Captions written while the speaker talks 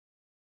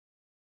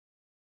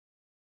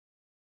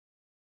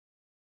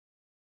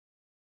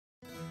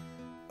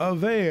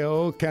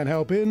Avail can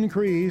help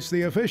increase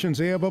the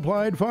efficiency of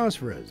applied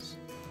phosphorus.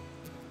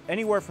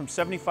 Anywhere from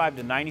 75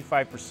 to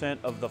 95%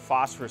 of the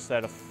phosphorus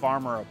that a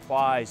farmer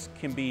applies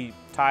can be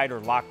tied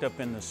or locked up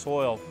in the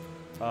soil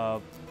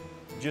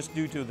just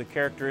due to the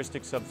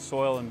characteristics of the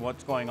soil and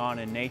what's going on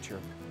in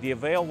nature. The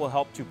Avail will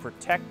help to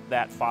protect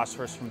that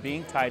phosphorus from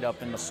being tied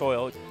up in the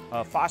soil.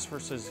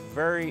 Phosphorus is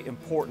very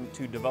important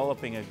to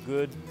developing a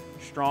good,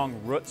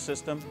 strong root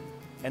system,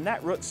 and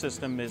that root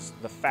system is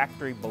the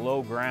factory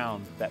below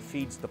ground that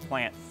feeds the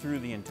plant through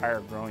the entire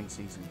growing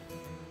season.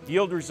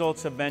 Yield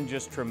results have been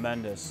just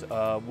tremendous.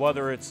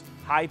 Whether it's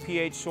high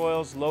pH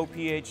soils, low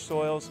pH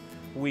soils,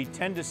 we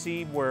tend to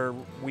see where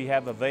we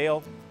have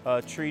Avail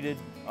treated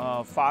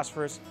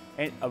phosphorus,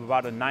 and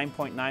about a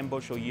 9.9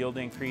 bushel yield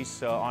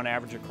increase on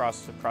average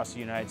across the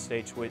United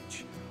States,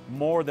 which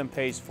more than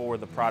pays for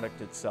the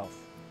product itself.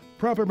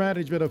 Proper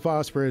management of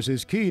phosphorus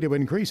is key to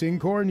increasing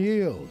corn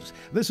yields.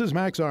 This is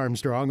Max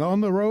Armstrong on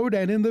the road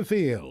and in the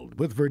field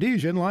with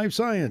Verdesian Life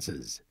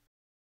Sciences.